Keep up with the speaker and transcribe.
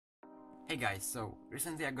Hey guys, so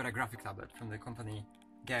recently I got a graphic tablet from the company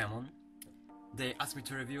GAOMON. They asked me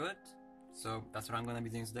to review it, so that's what I'm gonna be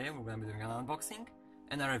doing today. We're gonna be doing an unboxing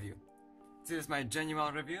and a review. This is my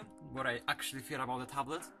genuine review, what I actually feel about the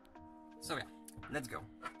tablet. So yeah, let's go.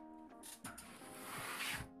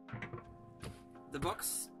 The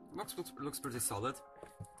box looks pretty solid.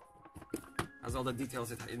 Has all the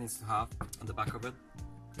details it needs to have on the back of it.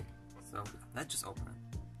 So let's just open it.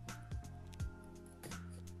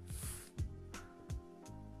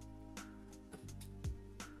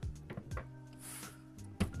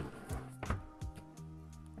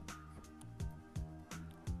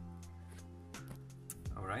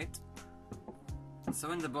 Alright,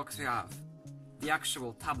 so in the box we have the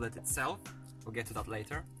actual tablet itself, we'll get to that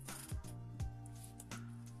later,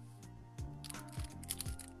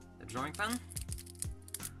 the drawing pen,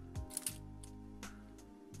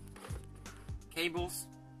 cables,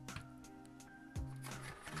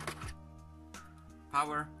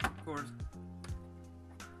 power cord,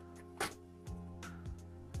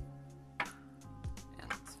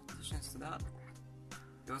 and additions to that,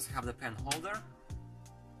 we also have the pen holder,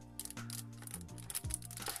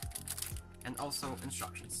 and also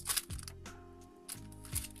instructions.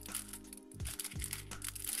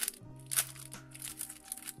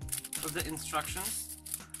 With the instructions,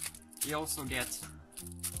 you also get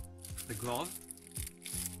the glove,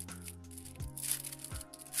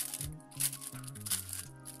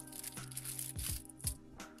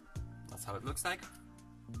 that's how it looks like.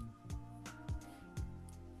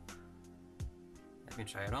 Let me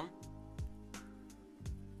try it on.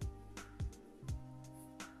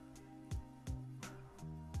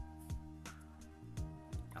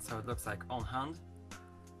 That's how it looks like on hand.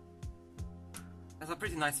 Has a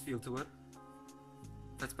pretty nice feel to it.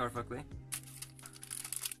 Fits perfectly.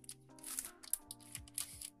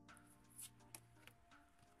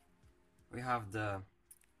 We have the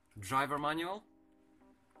driver manual.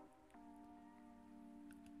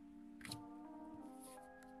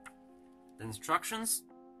 The instructions.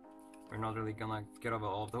 We're not really gonna get over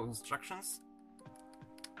all of those instructions.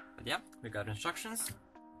 But yeah, we got instructions.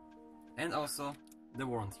 And also the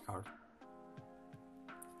warranty card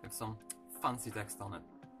with some fancy text on it.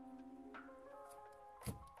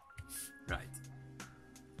 Right.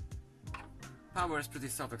 Power is pretty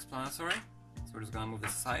self-explanatory, so we're just gonna move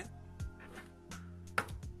this aside.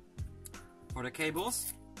 For the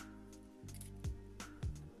cables,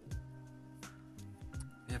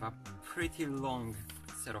 we have a pretty long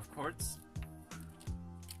set of cords.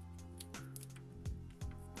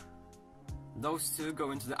 Those two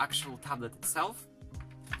go into the actual tablet itself,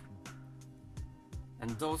 and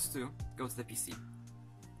those two go to the PC.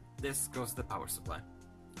 This goes to the power supply.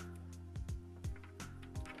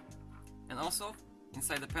 And also,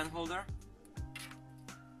 inside the pen holder,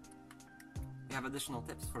 we have additional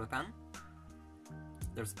tips for the pen.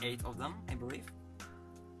 There's 8 of them, I believe.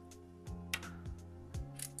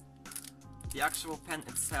 The actual pen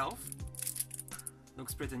itself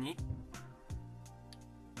looks pretty neat.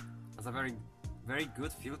 Has a very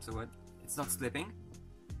good feel to it. It's not slipping.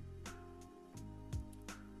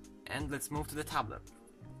 And let's move to the tablet.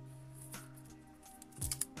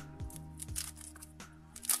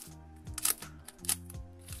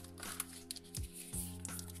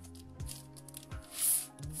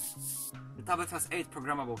 The tablet has 8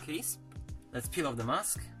 programmable keys. Let's peel off the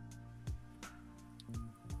mask.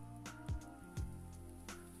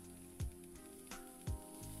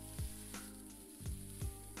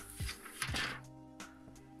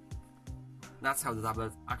 That's how the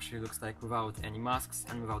tablet actually looks like without any masks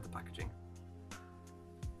and without the packaging.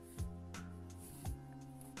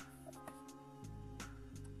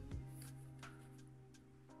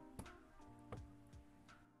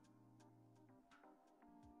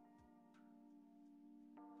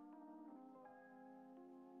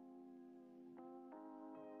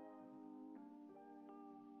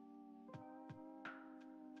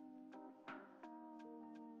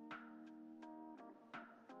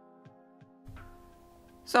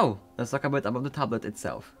 So, let's talk a bit about the tablet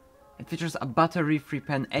itself. It features a battery-free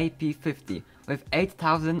pen AP50 with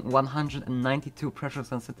 8192 pressure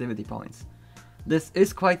sensitivity points. This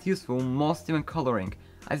is quite useful, mostly when coloring,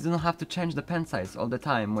 as you don't have to change the pen size all the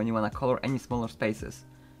time when you wanna color any smaller spaces.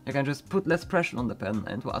 You can just put less pressure on the pen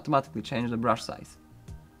and it will automatically change the brush size.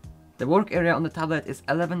 The work area on the tablet is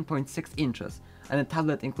 11.6 inches, and the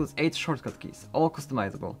tablet includes 8 shortcut keys, all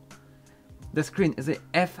customizable. The screen is a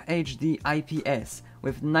FHD IPS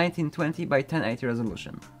with 1920 by 1080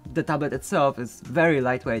 resolution. The tablet itself is very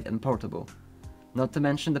lightweight and portable. Not to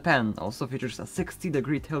mention the pen also features a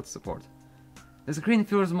 60-degree tilt support. The screen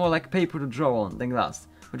feels more like paper to draw on than glass,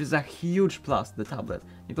 which is a huge plus to the tablet,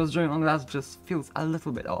 because drawing on glass just feels a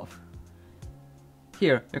little bit off.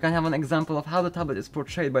 Here, you can have an example of how the tablet is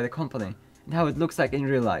portrayed by the company, and how it looks like in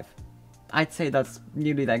real life. I'd say that's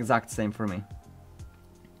nearly the exact same for me.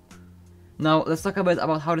 Now, let's talk a bit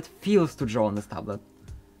about how it feels to draw on this tablet.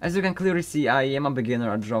 As you can clearly see, I am a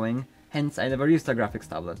beginner at drawing, hence I never used a graphics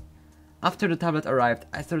tablet. After the tablet arrived,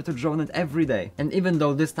 I started to draw on it every day, and even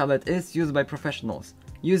though this tablet is used by professionals,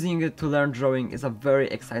 using it to learn drawing is a very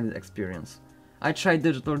exciting experience. I tried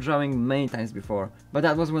digital drawing many times before, but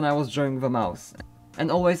that was when I was drawing with a mouse,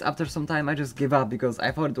 and always after some time I just give up because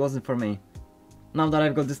I thought it wasn't for me. Now that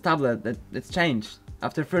I've got this tablet, it's changed.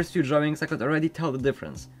 After first few drawings I could already tell the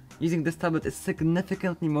difference. Using this tablet is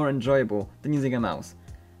significantly more enjoyable than using a mouse.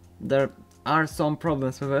 There are some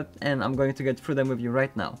problems with it, and I'm going to get through them with you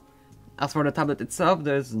right now. As for the tablet itself,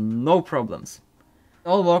 there's no problems. It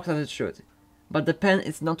all works as it should, but the pen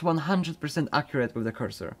is not 100% accurate with the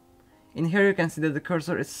cursor. In here you can see that the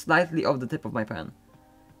cursor is slightly off the tip of my pen.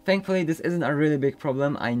 Thankfully this isn't a really big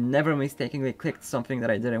problem. I never mistakenly clicked something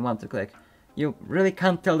that I didn't want to click. You really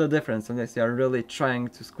can't tell the difference unless you are really trying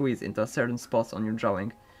to squeeze into a certain spot on your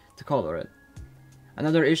drawing to color it.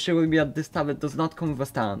 Another issue will be that this tablet does not come with a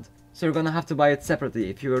stand, so you're gonna have to buy it separately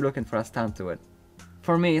if you were looking for a stand to it.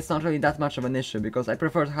 For me it's not really that much of an issue because I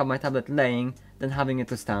prefer to have my tablet laying than having it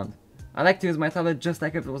to stand. I like to use my tablet just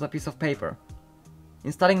like if it was a piece of paper.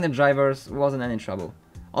 Installing the drivers wasn't any trouble.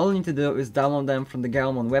 All you need to do is download them from the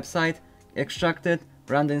GAOMON website, extract it,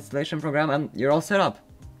 run the installation program, and you're all set up.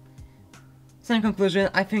 So in conclusion,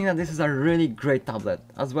 I think that this is a really great tablet,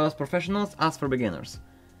 as well as professionals as for beginners.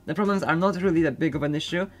 The problems are not really that big of an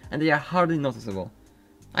issue, and they are hardly noticeable.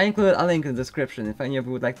 I included a link in the description if any of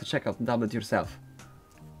you would like to check out the tablet yourself.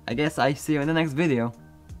 I guess I see you in the next video.